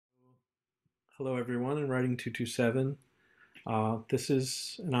Hello, everyone, in Writing 227. This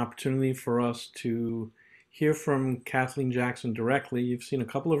is an opportunity for us to hear from Kathleen Jackson directly. You've seen a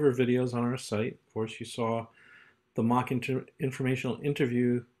couple of her videos on our site. Of course, you saw the informational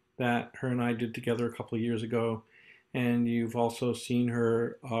interview that her and I did together a couple of years ago. And you've also seen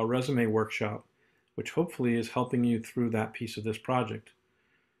her resume workshop, which hopefully is helping you through that piece of this project.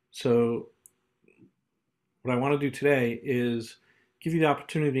 So what I want to do today is give you the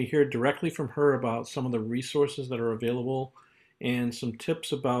opportunity to hear directly from her about some of the resources that are available and some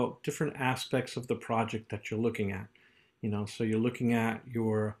tips about different aspects of the project that you're looking at. So you're looking at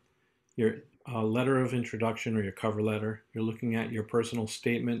your letter of introduction or your cover letter. You're looking at your personal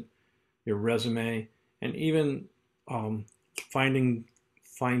statement, your resume, and even finding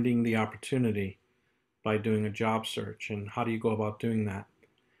the opportunity by doing a job search, and how do you go about doing that.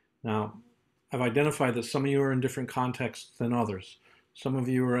 Now, I've identified that some of you are in different contexts than others. Some of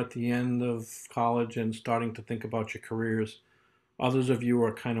you are at the end of college and starting to think about your careers. Others of you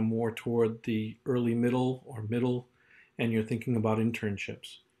are kind of more toward the early middle or middle, and you're thinking about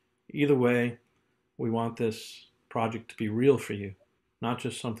internships. Either way, we want this project to be real for you, not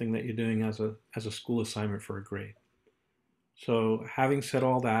just something that you're doing as a school assignment for a grade. So having said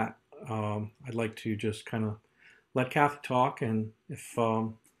all that, I'd like to just kind of let Kathy talk, and if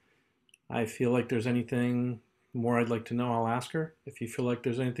I feel like there's anything more I'd like to know, I'll ask her. If you feel like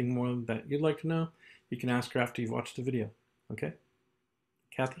there's anything more that you'd like to know, you can ask her after you've watched the video. Okay?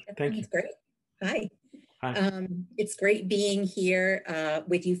 Kathy, That thank you. sounds great. Hi. Hi. It's great being here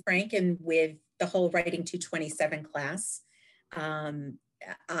with you, Frank, and with the whole Writing 227 class. Um,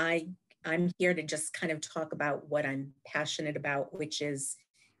 I'm here to just kind of talk about what I'm passionate about, which is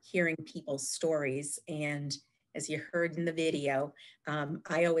hearing people's stories. And as you heard in the video,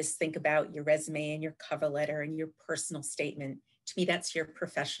 I always think about your resume and your cover letter and your personal statement. To me, that's your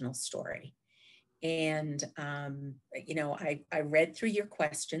professional story. And, I read through your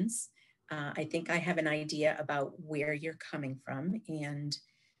questions. I think I have an idea about where you're coming from. And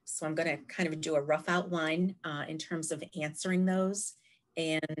so I'm going to kind of do a rough outline in terms of answering those.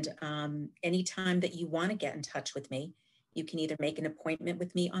 And anytime that you want to get in touch with me, you can either make an appointment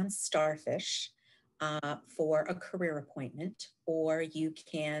with me on Starfish for a career appointment, or you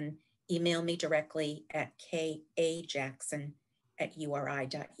can email me directly at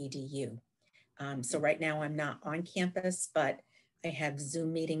kajackson@uri.edu. So right now I'm not on campus, but I have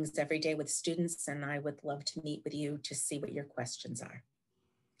Zoom meetings every day with students, and I would love to meet with you to see what your questions are.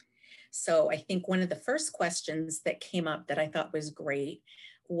 So I think one of the first questions that came up that I thought was great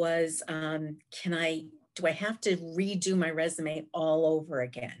was, do I have to redo my resume all over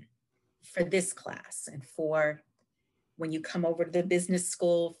again for this class and for when you come over to the business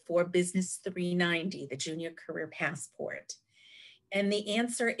school for Business 390, the Junior Career Passport? And the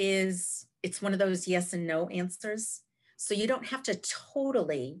answer is, it's one of those yes and no answers. So you don't have to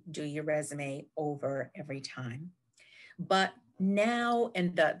totally do your resume over every time. But now,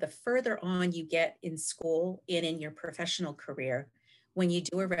 and the further on you get in school and in your professional career, when you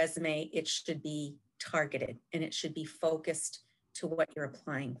do a resume, it should be targeted and it should be focused to what you're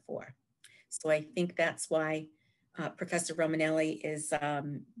applying for. So I think that's why Professor Romanelli is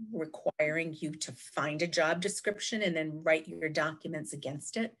requiring you to find a job description and then write your documents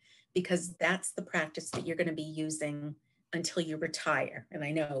against it, because that's the practice that you're going to be using until you retire. And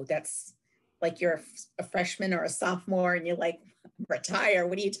I know that's like you're a freshman or a sophomore and you're like, retire,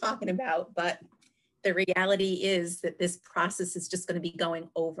 what are you talking about? But the reality is that this process is just going to be going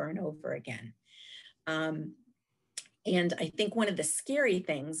over and over again. And I think one of the scary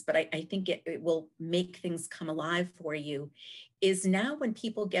things, but I think it will make things come alive for you, is now when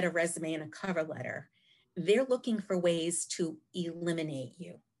people get a resume and a cover letter, they're looking for ways to eliminate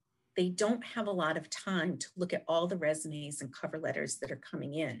you. They don't have a lot of time to look at all the resumes and cover letters that are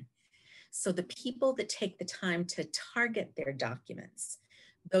coming in. So the people that take the time to target their documents,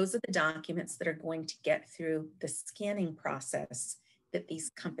 those are the documents that are going to get through the scanning process that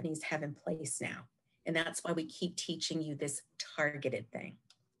these companies have in place now. And that's why we keep teaching you this targeted thing.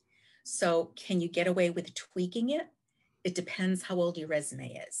 So can you get away with tweaking it? It depends how old your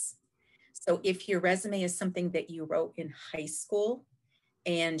resume is. So if your resume is something that you wrote in high school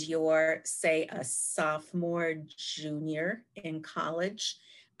and you're, say, a sophomore, junior in college,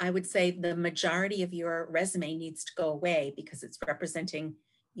 I would say the majority of your resume needs to go away because it's representing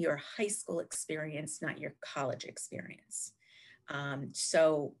your high school experience, not your college experience.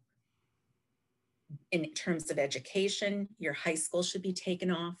 So in terms of education, your high school should be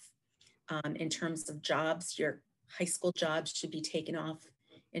taken off. In terms of jobs, your high school jobs should be taken off.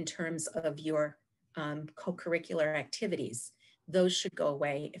 In terms of your co-curricular activities, those should go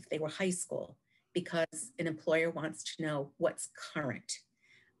away if they were high school. because an employer wants to know what's current.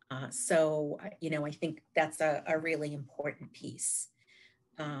 So, I think that's a really important piece.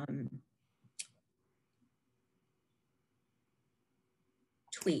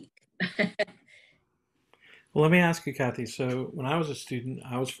 Tweak. Well, let me ask you, Kathy. So, when I was a student,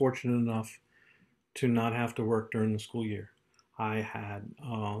 I was fortunate enough to not have to work during the school year. I had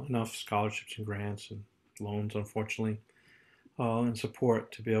enough scholarships and grants and loans, unfortunately, and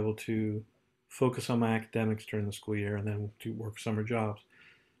support to be able to focus on my academics during the school year and then do work summer jobs.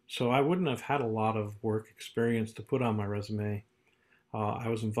 So I wouldn't have had a lot of work experience to put on my resume. I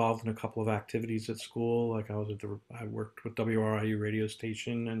was involved in a couple of activities at school, like I worked with WRIU radio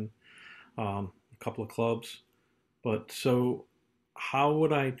station and a couple of clubs. But so, how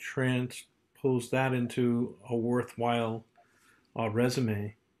would I transpose that into a worthwhile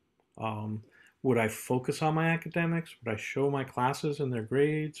resume? Um, would I focus on my academics? Would I show my classes and their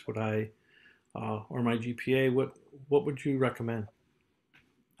grades? Would I, or my GPA? What would you recommend?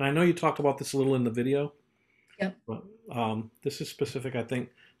 And I know you talked about this a little in the video, Yep. but this is specific, I think,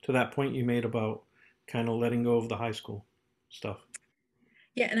 to that point you made about kind of letting go of the high school stuff.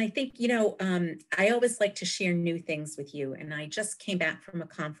 Yeah, and I think, I always like to share new things with you. And I just came back from a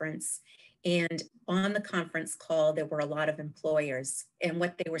conference, and on the conference call, there were a lot of employers. And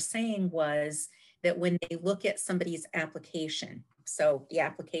what they were saying was that when they look at somebody's application, so the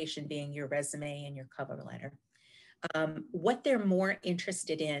application being your resume and your cover letter, what they're more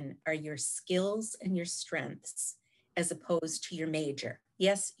interested in are your skills and your strengths as opposed to your major.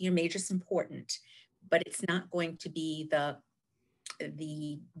 Yes, your major is important, but it's not going to be the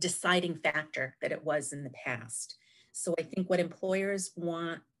deciding factor that it was in the past. So I think what employers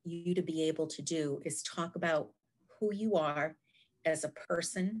want you to be able to do is talk about who you are as a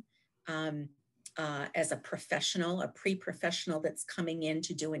person, as a professional, a pre-professional that's coming in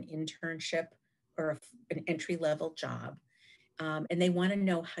to do an internship or an entry-level job. And they want to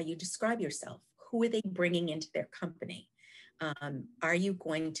know how you describe yourself. Who are they bringing into their company? Are you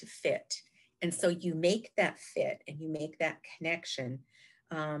going to fit? And so you make that fit and you make that connection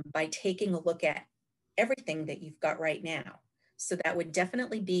by taking a look at everything that you've got right now. So that would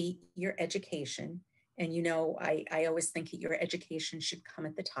definitely be your education. And I always think that your education should come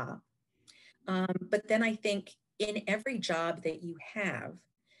at the top. But then I think in every job that you have,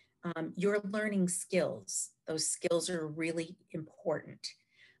 you're learning skills. Those skills are really important.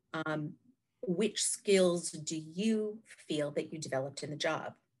 Um, which skills do you feel that you developed in the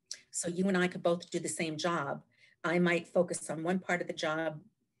job? So you and I could both do the same job. I might focus on one part of the job.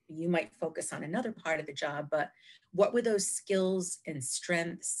 You might focus on another part of the job, but what were those skills and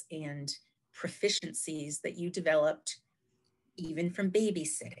strengths and proficiencies that you developed even from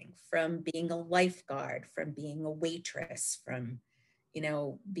babysitting, from being a lifeguard, from being a waitress, from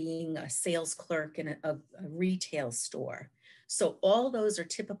being a sales clerk in a retail store. So all those are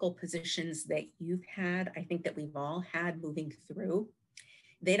typical positions that you've had. I think that we've all had moving through.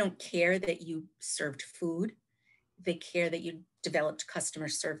 They don't care that you served food. They care that you developed customer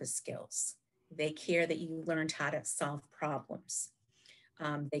service skills. They care that you learned how to solve problems.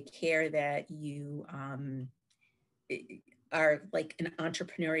 They care that you are like an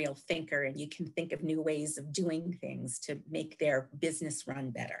entrepreneurial thinker and you can think of new ways of doing things to make their business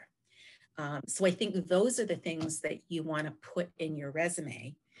run better. So I think those are the things that you want to put in your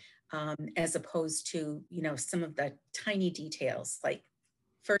resume, as opposed to, some of the tiny details like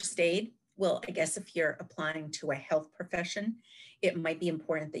first aid. Well, I guess if you're applying to a health profession, it might be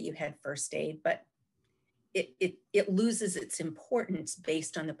important that you had first aid, but it loses its importance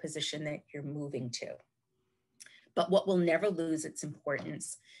based on the position that you're moving to. But what will never lose its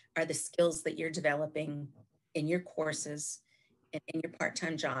importance are the skills that you're developing in your courses and in your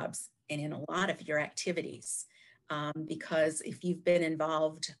part-time jobs and in a lot of your activities. Because if you've been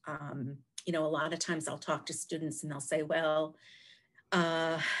involved, a lot of times I'll talk to students and they'll say, well,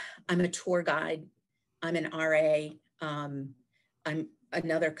 I'm a tour guide, I'm an RA, I'm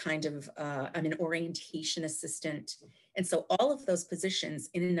another kind of, I'm an orientation assistant. And so all of those positions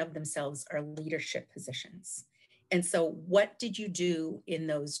in and of themselves are leadership positions. And so what did you do in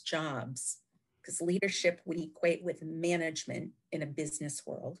those jobs? Because leadership would equate with management in a business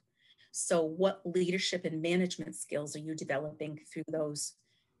world. So what leadership and management skills are you developing through those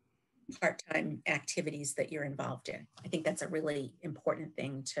part-time activities that you're involved in? I think that's a really important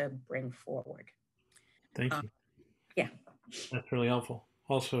thing to bring forward. Thank you. Yeah. That's really helpful.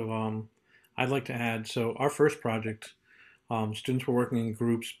 Also, I'd like to add, so our first project, students were working in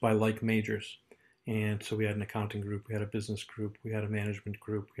groups by like majors. And so we had an accounting group, we had a business group, we had a management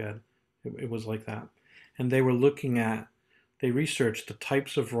group, it was like that. And they were looking at they research the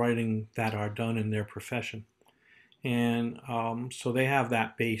types of writing that are done in their profession. And so they have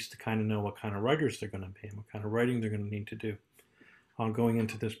that base to kind of know what kind of writers they're going to be and what kind of writing they're going to need to do going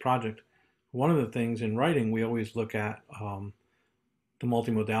into this project. One of the things in writing, we always look at the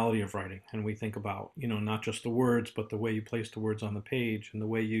multimodality of writing, and we think about, not just the words, but the way you place the words on the page, and the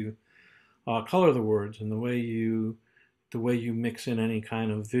way you color the words, and the way you mix in any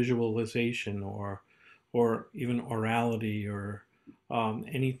kind of visualization or even orality or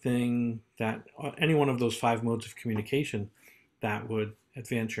anything that any one of those five modes of communication that would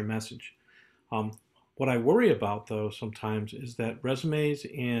advance your message. What I worry about, though, sometimes is that resumes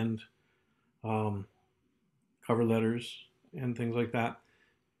and um, cover letters and things like that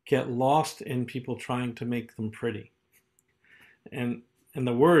get lost in people trying to make them pretty, and and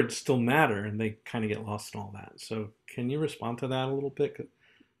the words still matter, and they kind of get lost in all that. So, can you respond to that a little bit?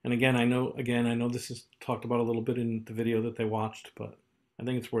 And again, I know this is talked about a little bit in the video that they watched, but I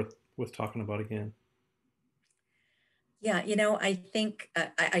think it's worth talking about again. Yeah, I think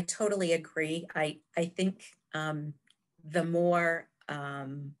I totally agree. I think the more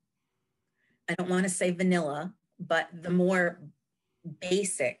I don't want to say vanilla, but the more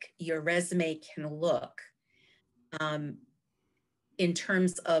basic your resume can look, um, in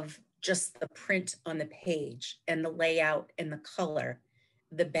terms of just the print on the page and the layout and the color,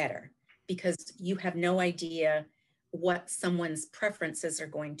 the better, because you have no idea what someone's preferences are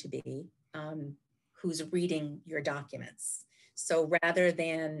going to be, who's reading your documents. So rather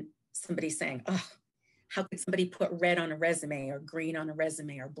than somebody saying, oh, how could somebody put red on a resume or green on a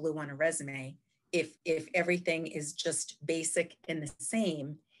resume or blue on a resume, if everything is just basic and the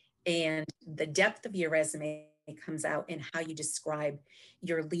same, and the depth of your resume comes out in how you describe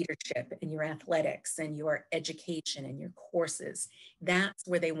your leadership and your athletics and your education and your courses. That's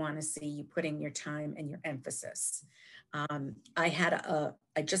where they want to see you putting your time and your emphasis.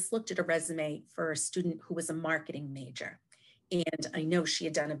 I just looked at a resume for a student who was a marketing major, and I know she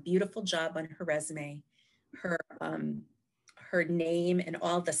had done a beautiful job on her resume. Her her name and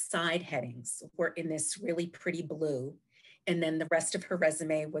all the side headings were in this really pretty blue. And then the rest of her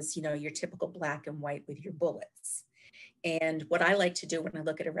resume was, your typical black and white with your bullets. And what I like to do when I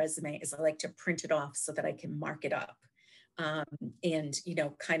look at a resume is I like to print it off so that I can mark it up, um, and,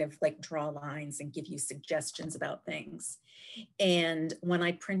 kind of like draw lines and give you suggestions about things. And when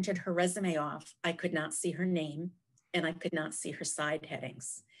I printed her resume off, I could not see her name and I could not see her side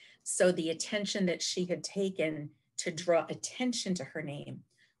headings. So the attention that she had taken to draw attention to her name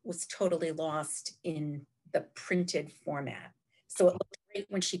was totally lost in the printed format. So it looked great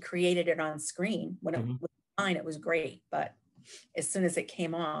when she created it on screen. When it Mm-hmm. was fine, it was great. But as soon as it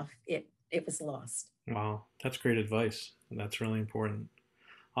came off, it was lost. Wow, that's great advice. That's really important.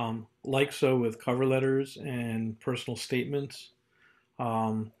 Like so with cover letters and personal statements.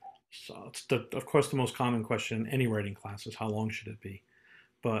 Um, so it's of course, the most common question in any writing class is how long should it be?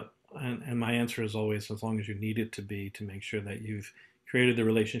 But and my answer is always as long as you need it to be, to make sure that you've created the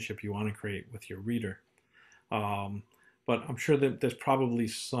relationship you want to create with your reader. Um, but I'm sure that there's probably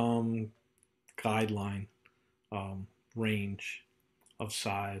some guideline range of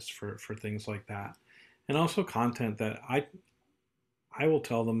size for things like that, and also content that I will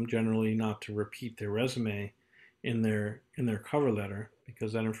tell them generally not to repeat their resume in their cover letter,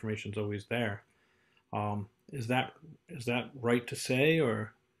 because that information is always there. Is that right to say,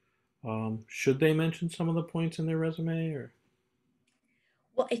 or should they mention some of the points in their resume? Or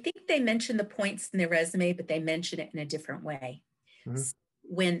Well, I think they mention the points in their resume, but they mention it in a different way. Mhm.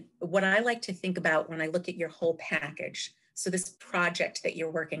 When what I like to think about when I look at your whole package, so this project that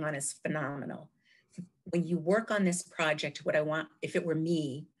you're working on is phenomenal. When you work on this project, what I want, if it were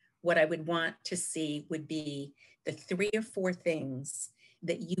me, what I would want to see would be the 3 or 4 things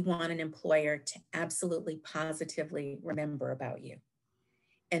that you want an employer to absolutely positively remember about you.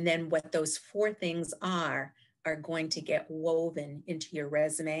 And then what those 4 things are going to get woven into your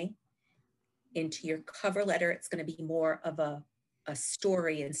resume, into your cover letter. It's going to be more of a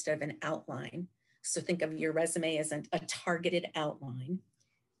story instead of an outline. So think of your resume as a targeted outline.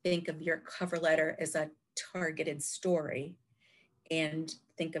 Think of your cover letter as a targeted story. And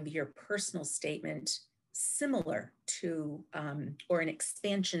think of your personal statement similar to, or an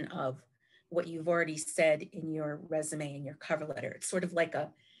expansion of what you've already said in your resume and your cover letter. It's sort of like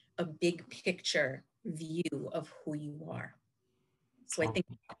a big picture view of who you are. So I think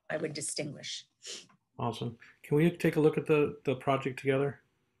Awesome. I would distinguish. Awesome. Can we take a look at the project together?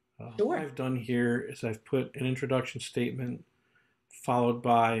 What Sure. I've done here is I've put an introduction statement followed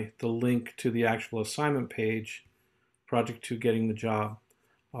by the link to the actual assignment page, Project 2 Getting the Job.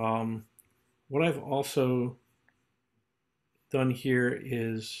 Um, what I've also done here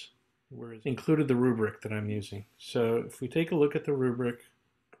is where it's included the rubric that I'm using. So if we take a look at the rubric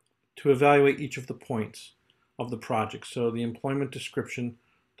to evaluate each of the points of the project, so the employment description,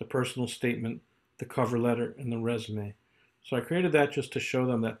 the personal statement, the cover letter, and the resume. So I created that just to show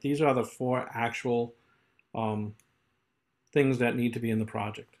them that these are the four actual things that need to be in the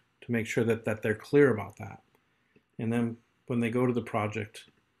project to make sure that they're clear about that. And then when they go to the project,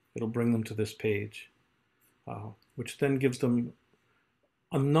 it'll bring them to this page, which then gives them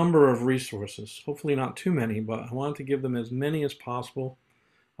a number of resources. Hopefully not too many, but I wanted to give them as many as possible.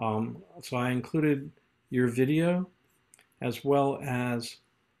 So I included your video as well as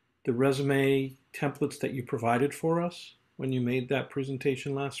the resume templates that you provided for us when you made that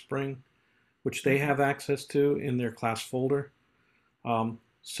presentation last spring, which they have access to in their class folder.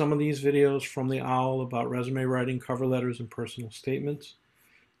 Some of these videos from the OWL about resume writing, cover letters, and personal statements.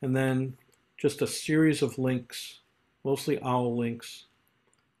 And then just a series of links, mostly OWL links,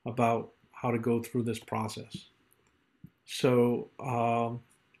 about how to go through this process. So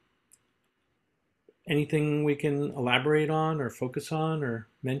anything we can elaborate on or focus on or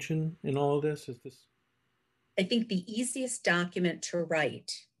mention in all of this? Is this? I think the easiest document to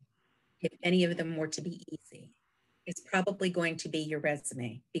write, if any of them were to be easy, is probably going to be your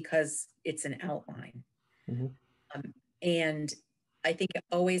resume because it's an outline. Mm-hmm. And I think it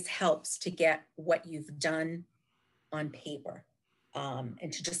always helps to get what you've done on paper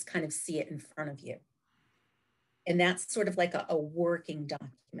and to just kind of see it in front of you. And that's sort of like a working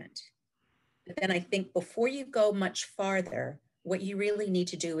document. But then I think before you go much farther, what you really need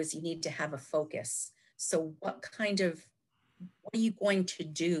to do is you need to have a focus. So what are you going to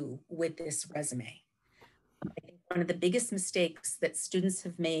do with this resume? I think one of the biggest mistakes that students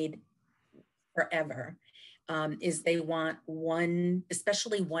have made forever is they want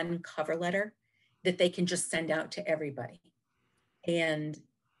especially one cover letter that they can just send out to everybody. And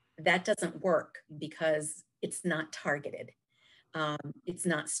that doesn't work because it's not targeted. It's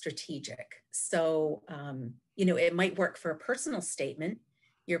not strategic. So, it might work for a personal statement.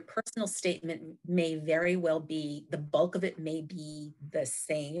 Your personal statement may very well be, the bulk of it may be the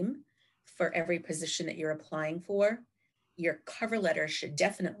same for every position that you're applying for. Your cover letter should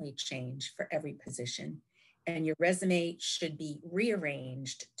definitely change for every position. And your resume should be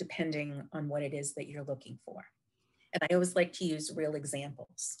rearranged depending on what it is that you're looking for. And I always like to use real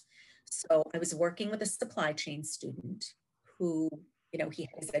examples. So I was working with a supply chain student who, he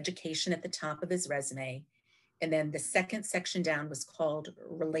had his education at the top of his resume. And then the second section down was called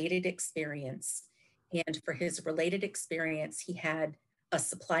related experience. And for his related experience, he had a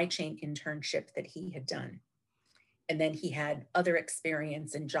supply chain internship that he had done. And then he had other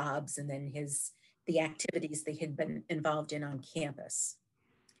experience and jobs, and then the activities they had been involved in on campus.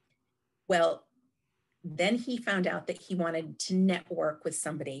 Well, then he found out that he wanted to network with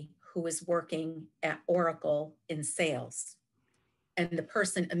somebody who was working at Oracle in sales. And the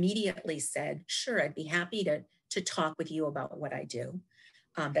person immediately said, sure, I'd be happy to talk with you about what I do.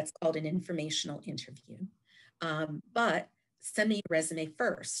 That's called an informational interview. But send me your resume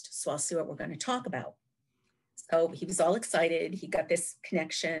first, so I'll see what we're going to talk about. So he was all excited. He got this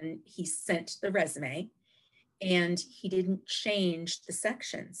connection. He sent the resume and he didn't change the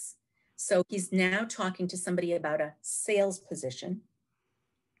sections. So he's now talking to somebody about a sales position,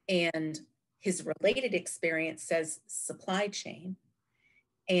 and his related experience says supply chain.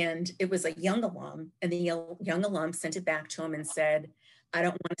 And it was a young alum, and the young alum sent it back to him and said, I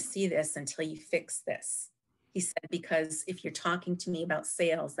don't want to see this until you fix this. He said, because if you're talking to me about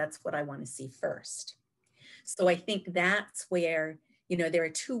sales, that's what I want to see first. So I think that's where, there are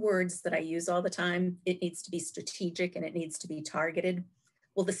two words that I use all the time. It needs to be strategic and it needs to be targeted.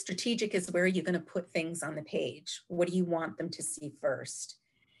 Well, the strategic is where you're going to put things on the page. What do you want them to see first?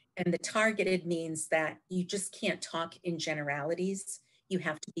 And the targeted means that you just can't talk in generalities. You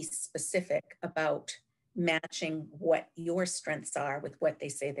have to be specific about matching what your strengths are with what they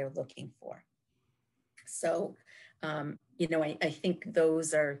say they're looking for. So, I think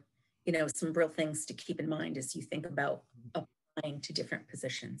those are, some real things to keep in mind as you think about applying to different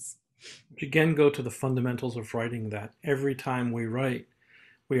positions. Which again go to the fundamentals of writing, that every time we write,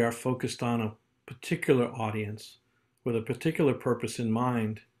 we are focused on a particular audience with a particular purpose in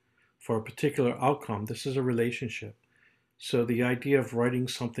mind for a particular outcome. This is a relationship. So the idea of writing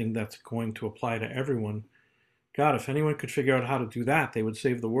something that's going to apply to everyone, God, if anyone could figure out how to do that, they would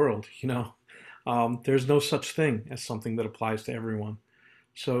save the world. There's no such thing as something that applies to everyone.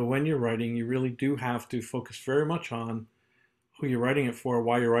 So when you're writing, you really do have to focus very much on who you're writing it for,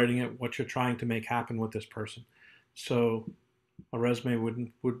 why you're writing it, what you're trying to make happen with this person. So a resume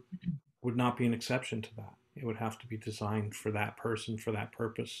would not be an exception to that. It would have to be designed for that person, for that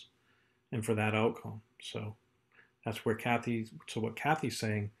purpose, and for that outcome. So that's where what Kathy's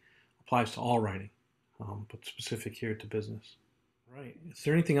saying applies to all writing, but specific here to business. Right. Is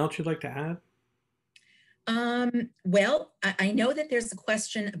there anything else you'd like to add? Well, I know that there's a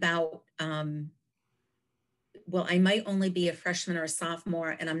question about, well, I might only be a freshman or a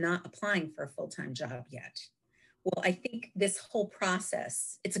sophomore and I'm not applying for a full-time job yet. Well, I think this whole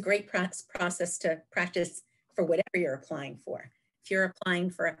process, it's a great process to practice for whatever you're applying for. If you're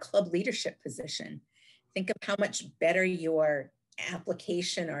applying for a club leadership position, think of how much better your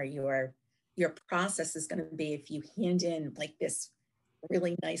application or your process is going to be if you hand in like this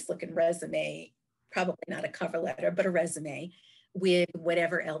really nice looking resume, probably not a cover letter, but a resume with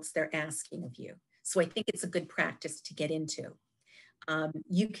whatever else they're asking of you. So I think it's a good practice to get into.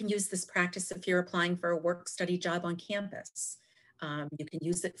 You can use this practice if you're applying for a work study job on campus. You can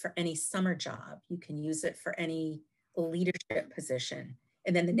use it for any summer job. You can use it for any leadership position.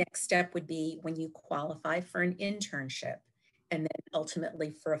 And then the next step would be when you qualify for an internship and then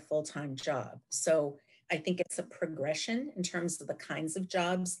ultimately for a full-time job. So I think it's a progression in terms of the kinds of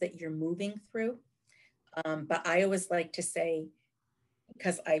jobs that you're moving through. But I always like to say,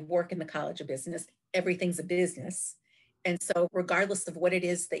 because I work in the College of Business, everything's a business. And so regardless of what it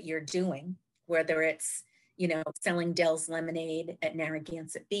is that you're doing, whether it's, selling Dell's lemonade at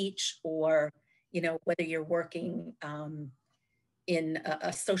Narragansett Beach, or, whether you're working in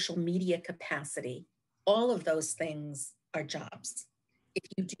a social media capacity, all of those things are jobs. If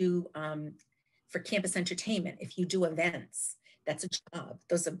you do for campus entertainment, if you do events, that's a job.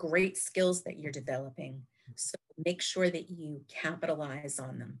 Those are great skills that you're developing. So make sure that you capitalize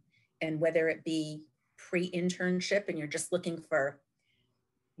on them. And whether it be pre-internship and you're just looking for,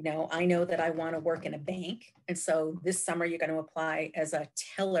 I know that I want to work in a bank. And so this summer you're going to apply as a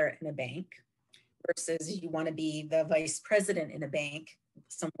teller in a bank versus you want to be the vice president in a bank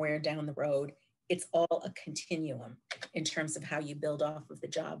somewhere down the road. It's all a continuum in terms of how you build off of the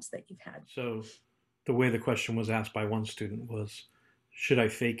jobs that you've had. So the way the question was asked by one student was, should I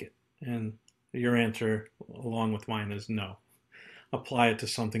fake it? And your answer, along with mine, is no. Apply it to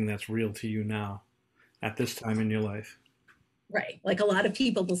something that's real to you now at this time in your life. Right. Like a lot of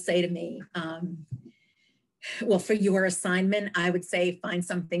people will say to me, well, for your assignment, I would say find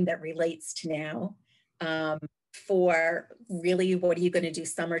something that relates to now. For really, what are you going to do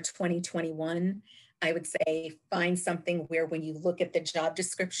summer 2021? I would say find something where when you look at the job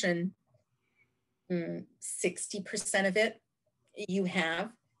description, 60% of it you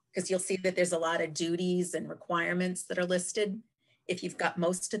have, because you'll see that there's a lot of duties and requirements that are listed. If you've got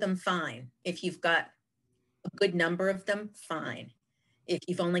most of them, fine. If you've got a good number of them, fine. If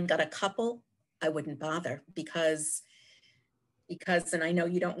you've only got a couple, I wouldn't bother because, and I know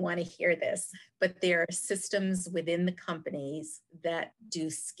you don't want to hear this, but there are systems within the companies that do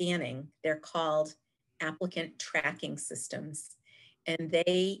scanning. They're called applicant tracking systems, and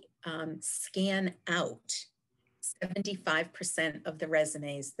they scan out 75% of the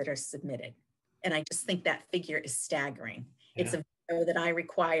resumes that are submitted. And I just think that figure is staggering. Yeah. It's a video that I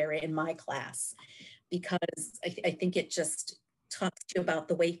require in my class because I think it just talks to you about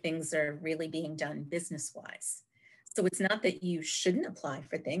the way things are really being done business-wise. So it's not that you shouldn't apply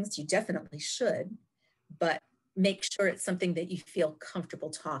for things, you definitely should, but make sure it's something that you feel comfortable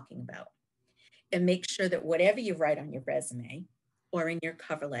talking about. And make sure that whatever you write on your resume or in your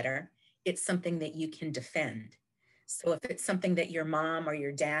cover letter, it's something that you can defend. So if it's something that your mom or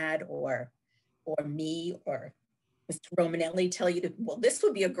your dad or me or Mr. Romanelli tell you to, well, this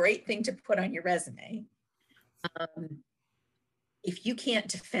would be a great thing to put on your resume. If you can't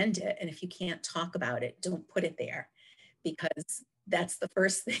defend it and if you can't talk about it, don't put it there, because that's the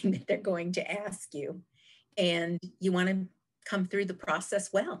first thing that they're going to ask you. And you want to come through the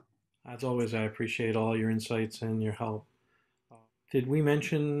process well. As always, I appreciate all your insights and your help. Did we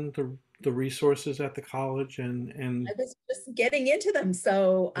mention the resources at the college? And I was just getting into them.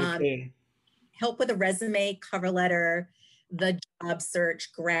 So okay. Help with a resume, cover letter, the job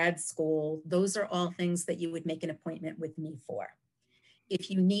search, grad school, those are all things that you would make an appointment with me for. If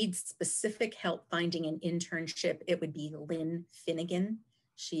you need specific help finding an internship, it would be Lynn Finnegan.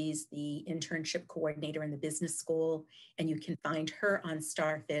 She's the internship coordinator in the business school, and you can find her on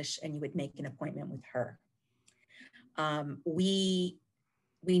Starfish and you would make an appointment with her. We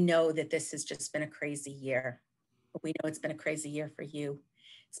know that this has just been a crazy year. We know it's been a crazy year for you.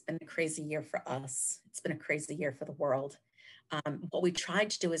 It's been a crazy year for us. It's been a crazy year for the world. What we tried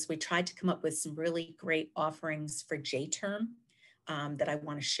to do is we tried to come up with some really great offerings for J-term that I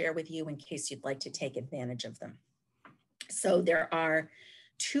want to share with you in case you'd like to take advantage of them. So there are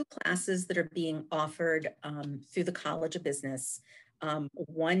two classes that are being offered through the College of Business.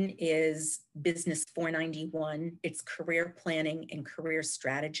 One is Business 491. It's career planning and career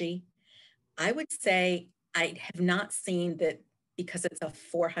strategy. I would say I have not seen that because it's a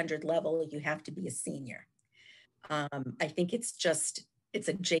 400 level, you have to be a senior. I think it's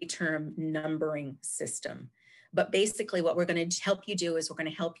a J-term numbering system. But basically what we're going to help you do is we're going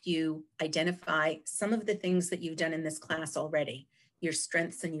to help you identify some of the things that you've done in this class already, your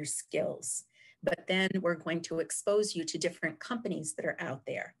strengths and your skills. But then we're going to expose you to different companies that are out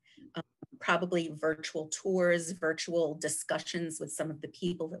there. Probably virtual tours, virtual discussions with some of the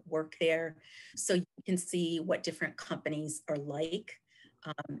people that work there. So you can see what different companies are like.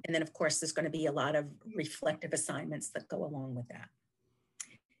 And then of course, there's going to be a lot of reflective assignments that go along with that.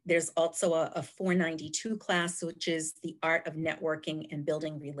 There's also a 492 class, which is the art of networking and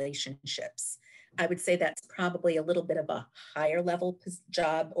building relationships. I would say that's probably a little bit of a higher level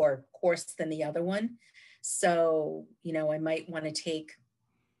job or course than the other one. So, I might want to take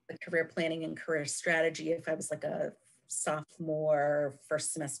the career planning and career strategy if I was like a sophomore,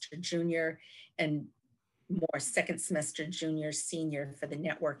 first semester junior, and more second semester junior, senior for the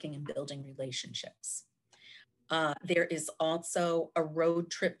networking and building relationships. There is also a road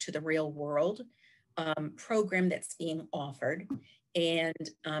trip to the real world program that's being offered. And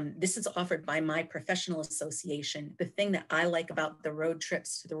this is offered by my professional association. The thing that I like about the road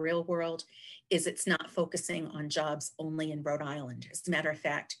trips to the real world is it's not focusing on jobs only in Rhode Island. As a matter of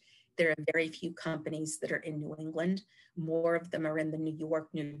fact, there are very few companies that are in New England. More of them are in the New York,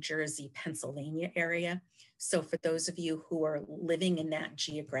 New Jersey, Pennsylvania area. So for those of you who are living in that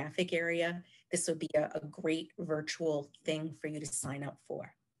geographic area, this would be a great virtual thing for you to sign up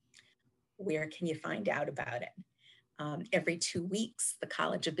for. Where can you find out about it? Every 2 weeks, the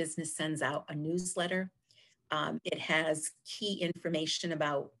College of Business sends out a newsletter. It has key information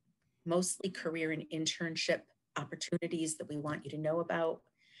about mostly career and internship opportunities that we want you to know about.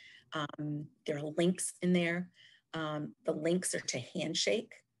 There are links in there. The links are to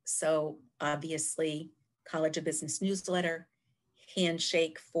Handshake. So obviously, College of Business newsletter,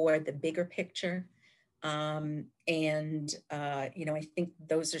 Handshake for the bigger picture. I think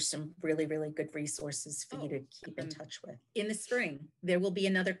those are some really, really good resources for you to keep in touch with. In the spring, there will be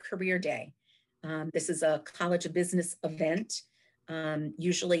another career day. This is a College of Business event.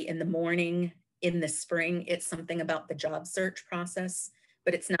 Usually in the morning, in the spring, it's something about the job search process,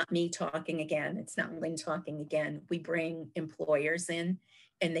 but it's not me talking again. It's not Lynn talking again. We bring employers in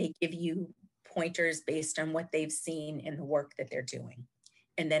and they give you pointers based on what they've seen in the work that they're doing.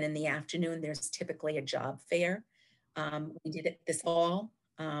 And then in the afternoon, there's typically a job fair. We did it this fall.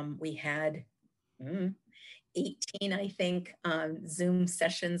 We had 18, I think, Zoom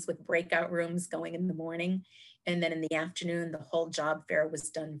sessions with breakout rooms going in the morning. And then in the afternoon, the whole job fair was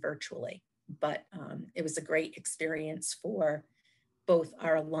done virtually. But it was a great experience for both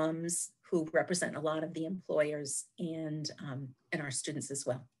our alums who represent a lot of the employers and our students as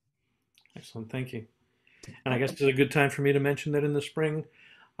well. Excellent, thank you. And I guess it's a good time for me to mention that in the spring,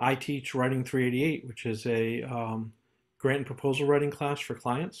 I teach Writing 388, which is a grant and proposal writing class for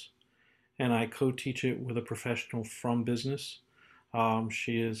clients. And I co-teach it with a professional from business.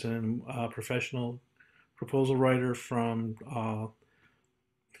 She is a professional proposal writer from a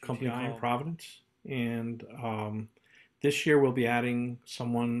company called Providence. And this year we'll be adding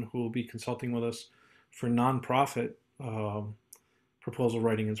someone who will be consulting with us for nonprofit proposal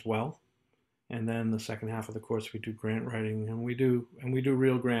writing as well. And then the second half of the course, we do grant writing, and we do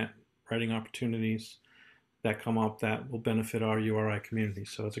real grant writing opportunities that come up that will benefit our URI community.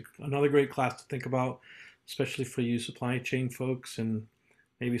 So it's another great class to think about, especially for you supply chain folks and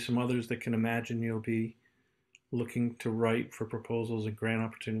maybe some others that can imagine you'll be looking to write for proposals and grant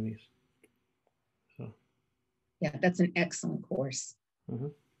opportunities. So, yeah, that's an excellent course. Mm-hmm.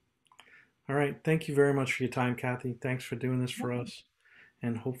 All right. Thank you very much for your time, Kathy. Thanks for doing this for us.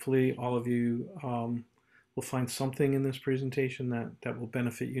 And hopefully all of you will find something in this presentation that will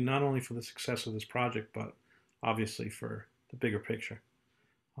benefit you, not only for the success of this project, but obviously for the bigger picture,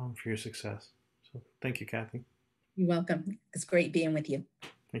 for your success. So thank you, Kathy. You're welcome. It's great being with you.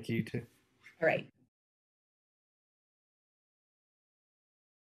 Thank you, you too. All right.